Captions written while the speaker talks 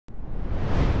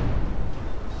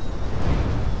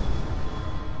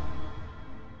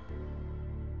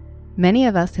Many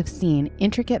of us have seen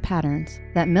intricate patterns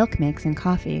that milk makes in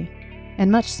coffee,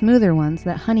 and much smoother ones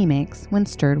that honey makes when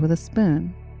stirred with a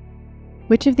spoon.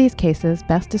 Which of these cases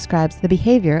best describes the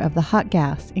behavior of the hot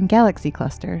gas in galaxy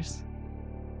clusters?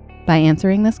 By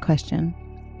answering this question,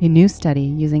 a new study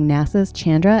using NASA's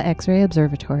Chandra X-ray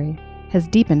Observatory has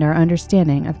deepened our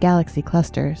understanding of galaxy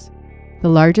clusters, the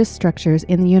largest structures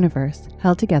in the universe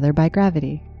held together by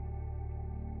gravity.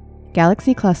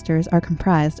 Galaxy clusters are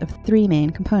comprised of three main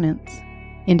components: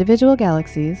 individual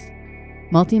galaxies,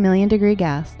 multimillion-degree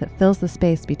gas that fills the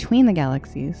space between the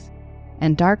galaxies,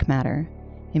 and dark matter,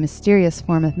 a mysterious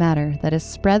form of matter that is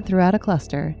spread throughout a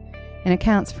cluster and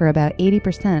accounts for about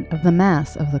 80% of the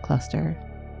mass of the cluster.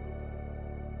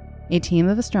 A team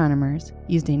of astronomers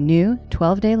used a new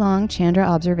 12-day-long Chandra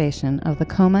observation of the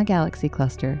Coma galaxy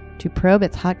cluster to probe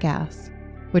its hot gas,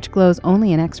 which glows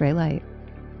only in X-ray light.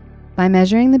 By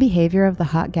measuring the behavior of the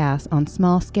hot gas on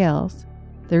small scales,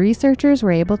 the researchers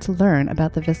were able to learn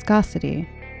about the viscosity,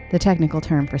 the technical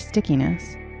term for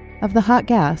stickiness, of the hot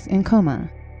gas in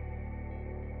Coma.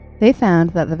 They found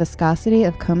that the viscosity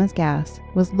of Coma's gas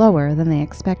was lower than they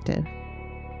expected.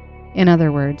 In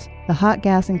other words, the hot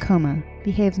gas in Coma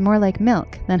behaves more like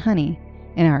milk than honey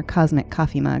in our cosmic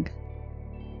coffee mug.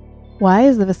 Why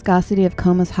is the viscosity of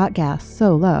Coma's hot gas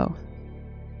so low?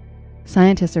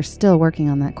 Scientists are still working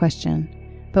on that question,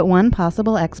 but one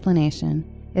possible explanation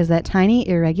is that tiny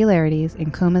irregularities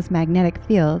in Coma's magnetic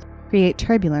field create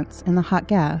turbulence in the hot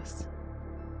gas.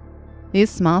 These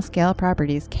small-scale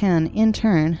properties can, in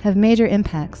turn, have major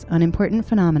impacts on important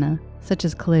phenomena such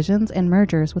as collisions and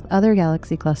mergers with other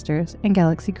galaxy clusters and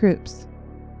galaxy groups.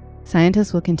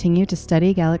 Scientists will continue to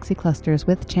study galaxy clusters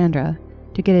with Chandra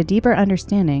to get a deeper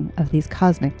understanding of these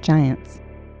cosmic giants.